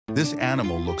This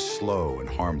animal looks slow and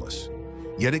harmless,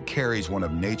 yet it carries one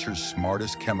of nature's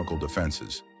smartest chemical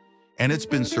defenses, and it's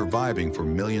been surviving for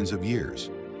millions of years.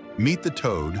 Meet the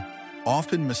toad,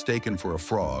 often mistaken for a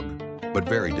frog, but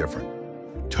very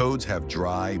different. Toads have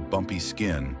dry, bumpy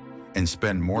skin and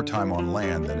spend more time on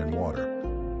land than in water.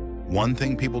 One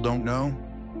thing people don't know?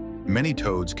 Many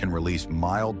toads can release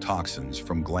mild toxins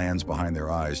from glands behind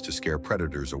their eyes to scare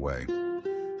predators away.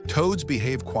 Toads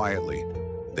behave quietly.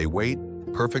 They wait,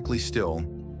 perfectly still,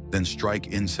 then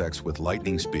strike insects with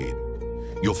lightning speed.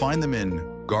 You'll find them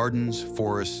in gardens,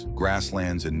 forests,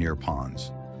 grasslands, and near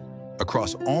ponds,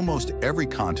 across almost every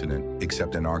continent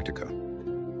except Antarctica.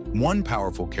 One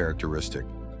powerful characteristic: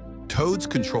 toads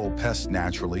control pests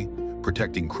naturally,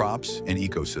 protecting crops and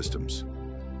ecosystems.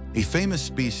 A famous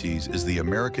species is the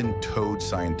American toad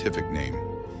scientific name,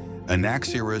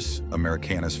 Anaxyrus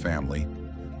americanus family,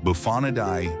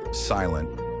 Bufonidae, silent,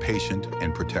 patient,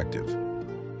 and protective.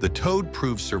 The toad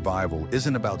proves survival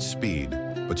isn't about speed,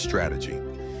 but strategy.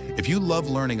 If you love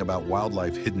learning about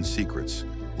wildlife hidden secrets,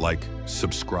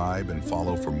 subscribe and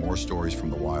follow for more stories from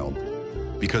the wild,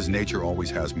 because nature always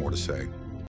has more to say.